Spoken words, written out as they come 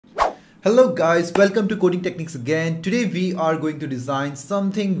Hello guys, welcome to Coding Techniques again. Today we are going to design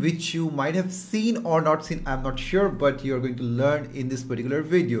something which you might have seen or not seen, I'm not sure, but you are going to learn in this particular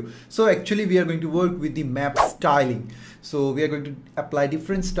video. So actually we are going to work with the map styling. So we are going to apply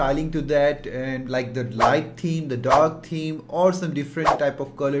different styling to that, and like the light theme, the dark theme, or some different type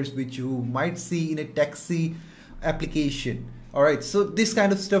of colors which you might see in a taxi application. Alright, so this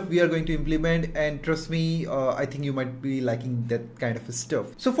kind of stuff we are going to implement, and trust me, I think you might be liking that kind of stuff.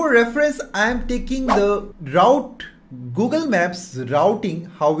 So for reference, I am taking the Google Maps routing,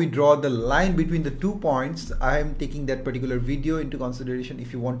 how we draw the line between the 2 points. I am taking that particular video into consideration.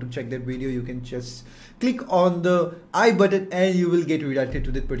 If you want to check that video, you can just click on the I button and you will get redirected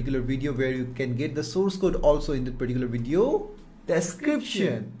to that particular video, where you can get the source code also in that particular video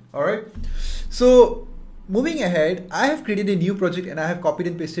description. Alright, so moving ahead, I have created a new project and I have copied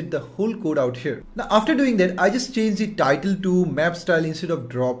and pasted the whole code out here. Now after doing that, I just changed the title to map style instead of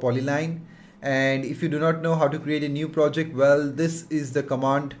draw polyline. And if you do not know how to create a new project, well, this is the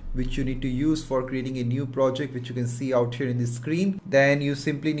command which you need to use for creating a new project, which you can see out here in the screen. Then you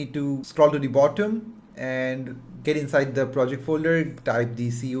simply need to scroll to the bottom and get inside the project folder, type the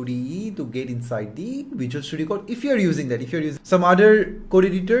CODE to get inside the Visual Studio Code. If you're using that, if you're using some other code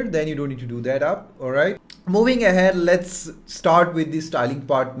editor, then you don't need to do that up. All right, moving ahead, let's start with the styling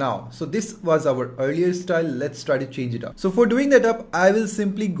part now. So this was our earlier style. Let's try to change it up. So for doing that up, I will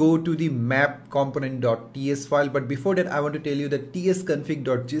simply go to the map component.ts file. But before that, I want to tell you that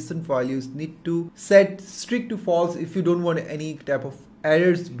tsconfig.json file you need to set strict to false if you don't want any type of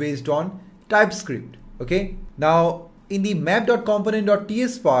errors based on TypeScript. Okay, now in the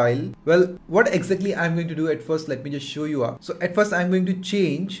map.component.ts file, well, what exactly I'm going to do at first, let me just show you up. So at first I'm going to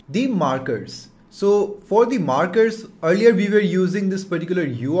change the markers. So for the markers, earlier we were using this particular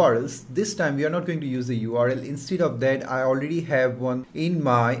URLs. This time we are not going to use the URL. Instead of that, I already have one in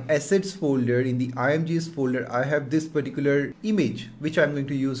my assets folder. In the imgs folder, I have this particular image which I'm going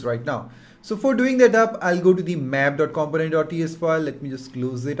to use right now. So for doing that up, I'll go to the map.component.ts file. Let me just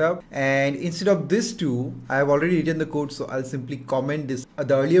close it up. And instead of this two, I have already written the code. So I'll simply comment this,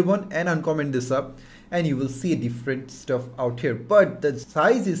 the earlier one, and uncomment this up. And you will see a different stuff out here. But the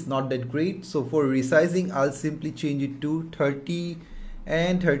size is not that great. So for resizing, I'll simply change it to 30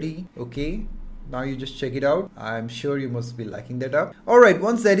 and 30. Okay. Now you just check it out. I'm sure you must be liking that up. All right.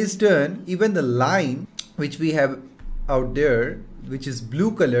 Once that is done, even the line which we have out there, which is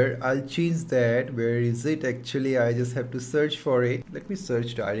blue color, I'll change that. Where is it? Actually, I just have to search for it. Let me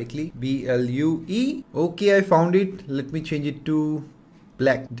search directly. BLUE. Okay, I found it. Let me change it to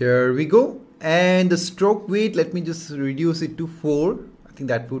black. There we go. And the stroke weight, let me just reduce it to 4. I think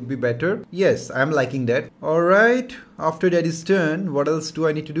that would be better. Yes, I'm liking that. All right, after that is done, what else do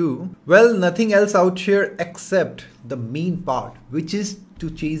I need to do? Well, nothing else out here except the main part, which is to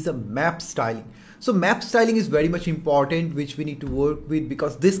change the map styling. So map styling is very much important, which we need to work with,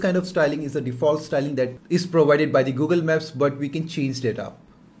 because this kind of styling is the default styling that is provided by the Google Maps, but we can change that up.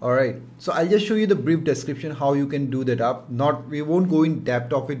 All right, so I'll just show you the brief description how you can do that up. We won't go in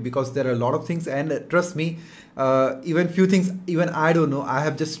depth of it because there are a lot of things, and trust me, even few things even I don't know. I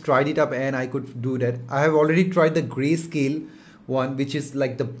have just tried it up and I could do that. I have already tried the grayscale one, which is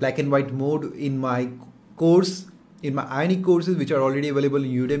like the black and white mode in my course, in my Ionic courses, which are already available in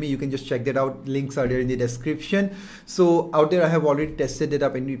Udemy. You can just check that out. Links are there in the description. So out there I have already tested it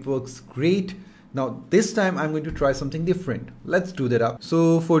up and it works great. Now this time I'm going to try something different. Let's do that up.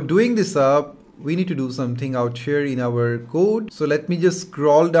 So for doing this up, we need to do something out here in our code. So let me just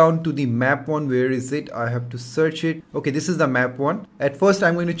scroll down to the map one. Where is it? I have to search it. Okay, this is the map one. At first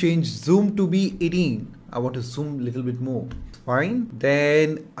I'm going to change zoom to be 18. I want to zoom a little bit more. Fine.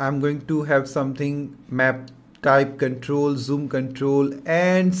 Then I'm going to have something map type control, zoom control,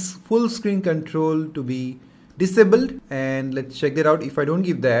 and full screen control to be disabled. And let's check that out. If I don't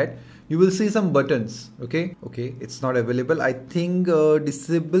give that, you will see some buttons. Okay, it's not available. I think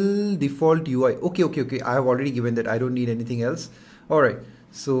disable default UI. Okay, I have already given that. I don't need anything else. All right,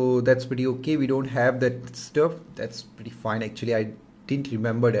 so that's pretty okay. We don't have that stuff. That's pretty fine. Actually, I didn't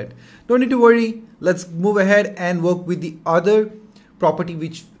remember that. Don't need to worry. Let's move ahead and work with the other property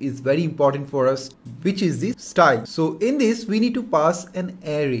which is very important for us, which is the style. So in this we need to pass an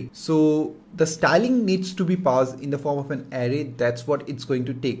array. So the styling needs to be passed in the form of an array. That's what it's going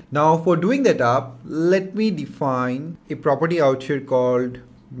to take. Now for doing that up, let me define a property out here called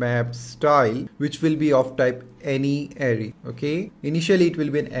map style, which will be of type any array. Okay, initially it will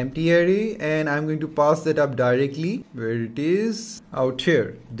be an empty array, and I'm going to pass that up directly where it is out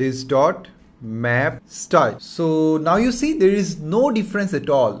here, this dot map style. So now you see there is no difference at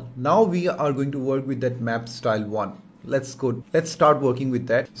all. Now we are going to work with that map style one. let's start working with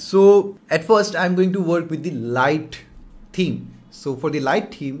that. So at first I'm going to work with the light theme. So for the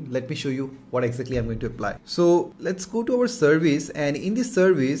light theme, let me show you what exactly I'm going to apply. So let's go to our service, and in this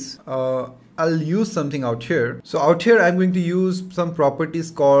service I'll use something out here. So out here I'm going to use some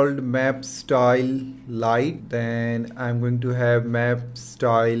properties called map style light, then I'm going to have map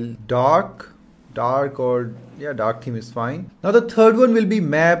style dark, or yeah, dark theme is fine. Now the third one will be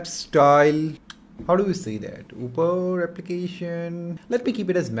map style, how do we say that? Upper application. Let me keep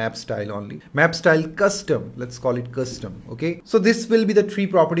it as map style only. Map style custom. Let's call it custom. Okay. So this will be the three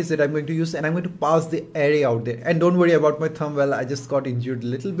properties that I'm going to use, and I'm going to pass the array out there. And don't worry about my thumb. Well, I just got injured a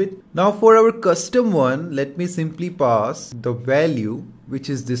little bit. Now for our custom one, let me simply pass the value, which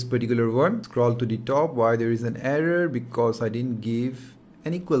is this particular one. Scroll to the top. Why there is an error? Because I didn't give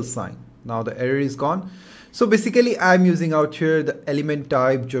an equal sign. Now the error is gone. So basically I'm using out here the element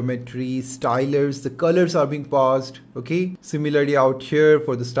type, geometry, stylers, the colors are being passed. Okay. Similarly out here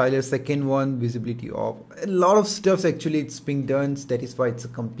for the styler second one, visibility off. A lot of stuff actually it's being done. That is why it's a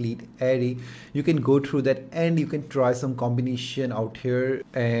complete array. You can go through that and you can try some combination out here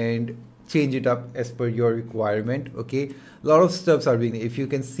and change it up as per your requirement. Okay. A lot of stuffs are being, if you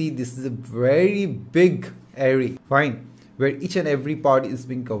can see, this is a very big array. Fine. Where each and every part is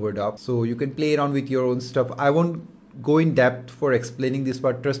being covered up. So you can play around with your own stuff. I won't go in depth for explaining this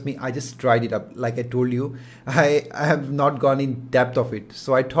part. Trust me, I just tried it up. Like I told you, I have not gone in depth of it.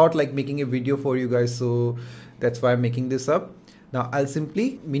 So I thought like making a video for you guys. So that's why I'm making this up. Now I'll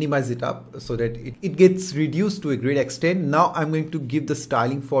simply minimize it up so that it gets reduced to a great extent. Now I'm going to give the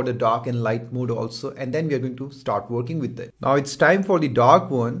styling for the dark and light mode also, and then we are going to start working with that. Now it's time for the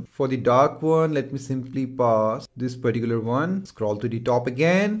dark one. For the dark one, let me simply pass this particular one. Scroll to the top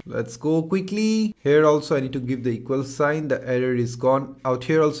again. Let's go quickly. Here also I need to give the equal sign. The error is gone. Out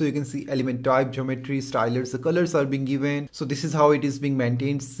here also you can see element type, geometry, stylers, the colors are being given. So this is how it is being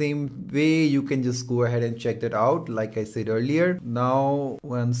maintained. Same way you can just go ahead and check that out like I said earlier. Now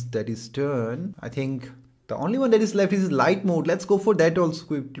once that is done, I think the only one that is left is light mode. Let's go for that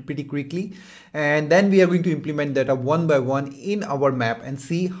also pretty quickly, and then we are going to implement that one by one in our map and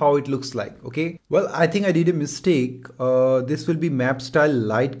see how it looks like. Okay, well I think I did a mistake. This will be map style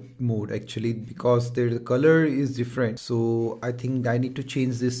light mode actually, because the color is different. So I think I need to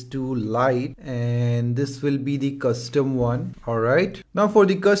change this to light, and this will be the custom one. All right, now for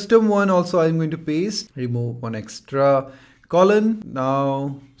the custom one also I'm going to paste, remove one extra colon.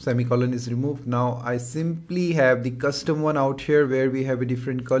 Now semicolon is removed. Now I simply have the custom one out here where we have a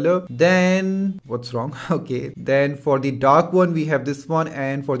different color. Then what's wrong? Okay, then for the dark one we have this one,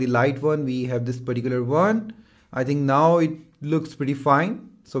 and for the light one we have this particular one. I think now it looks pretty fine.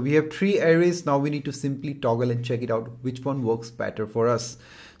 So we have three arrays. Now we need to simply toggle and check it out which one works better for us.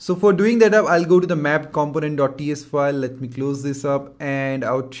 So for doing that up, I'll go to the map component.ts file. Let me close this up, and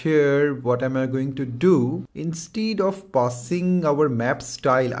out here what am I going to do? Instead of passing our map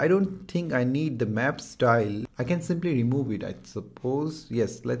style, I don't think I need the map style. I can simply remove it, I suppose.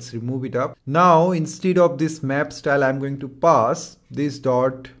 Yes, let's remove it up. Now instead of this map style, I'm going to pass this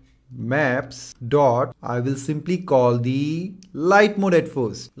dot maps dot, I will simply call the light mode at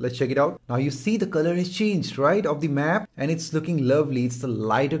first. Let's check it out. Now you see the color has changed, right, of the map, and it's looking lovely. It's a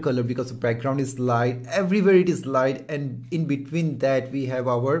lighter color because the background is light, everywhere it is light, and in between that we have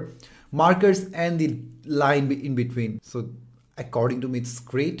our markers and the line in between. So according to me it's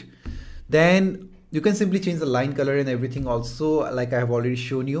great. Then you can simply change the line color and everything also, like I have already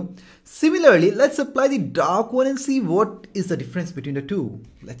shown you. Similarly, let's apply the dark one and see what is the difference between the two.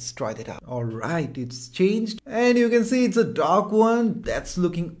 Let's try that out. All right, it's changed, and you can see it's a dark one. That's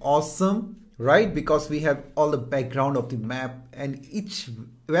looking awesome, right? Because we have all the background of the map, and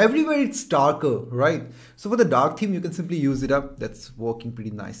everywhere it's darker, right? So for the dark theme, you can simply use it up. That's working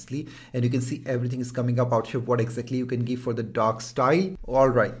pretty nicely, and you can see everything is coming up out here, what exactly you can give for the dark style. All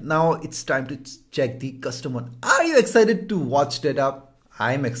right, now it's time to check the custom one. Are you excited to watch that up?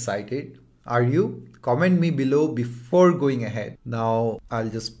 I'm excited. Are you? Comment me below before going ahead. Now I'll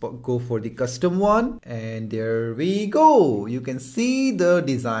just go for the custom one, and there we go. You can see the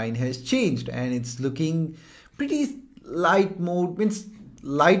design has changed, and it's looking pretty light mode, means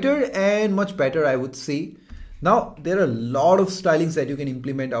lighter and much better, I would say. Now there are a lot of stylings that you can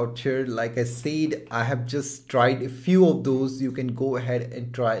implement out here. Like I said, I have just tried a few of those. You can go ahead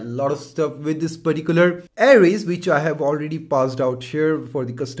and try a lot of stuff with this particular arrays, which I have already passed out here for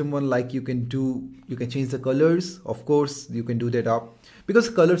the custom one. Like you can change the colors. Of course, you can do that up, because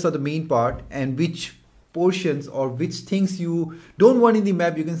colors are the main part, and which portions or which things you don't want in the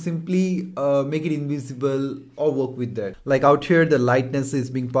map, you can simply make it invisible or work with that. Like out here, the lightness is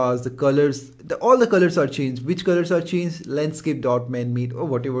being passed, the colors, all the colors are changed. Which colors are changed? Landscape dot man meet or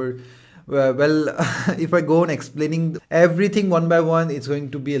whatever. Well, if I go on explaining everything one by one, it's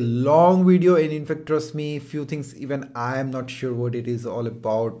going to be a long video, and in fact, trust me, few things even I am not sure what it is all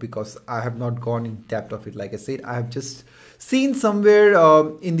about, because I have not gone in depth of it. Like I said, I have just seen somewhere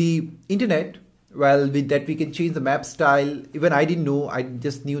in the internet, well, with that we can change the map style. Even I didn't know, I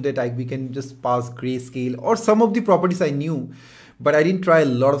just knew that we can just pass grayscale or some of the properties I knew, but I didn't try a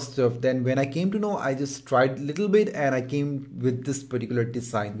lot of stuff. Then when I came to know, I just tried a little bit and I came with this particular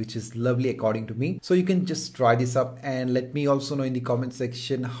design, which is lovely according to me. So you can just try this up and let me also know in the comment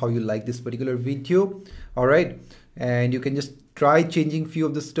section how you like this particular video. All right, and you can just try changing few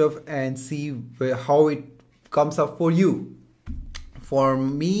of the stuff and see how it comes up for you. For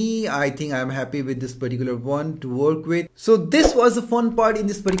me, I think I'm happy with this particular one to work with. So this was the fun part in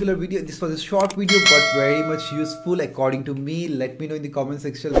this particular video. This was a short video, but very much useful according to me. Let me know in the comment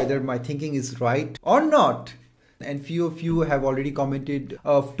section whether my thinking is right or not. And few of you have already commented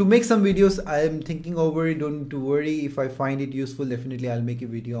to make some videos. I am thinking over it, don't worry. If I find it useful, definitely I'll make a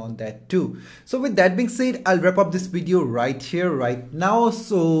video on that too. So with that being said, I'll wrap up this video right here, right now.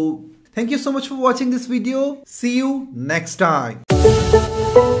 So thank you so much for watching this video. See you next time.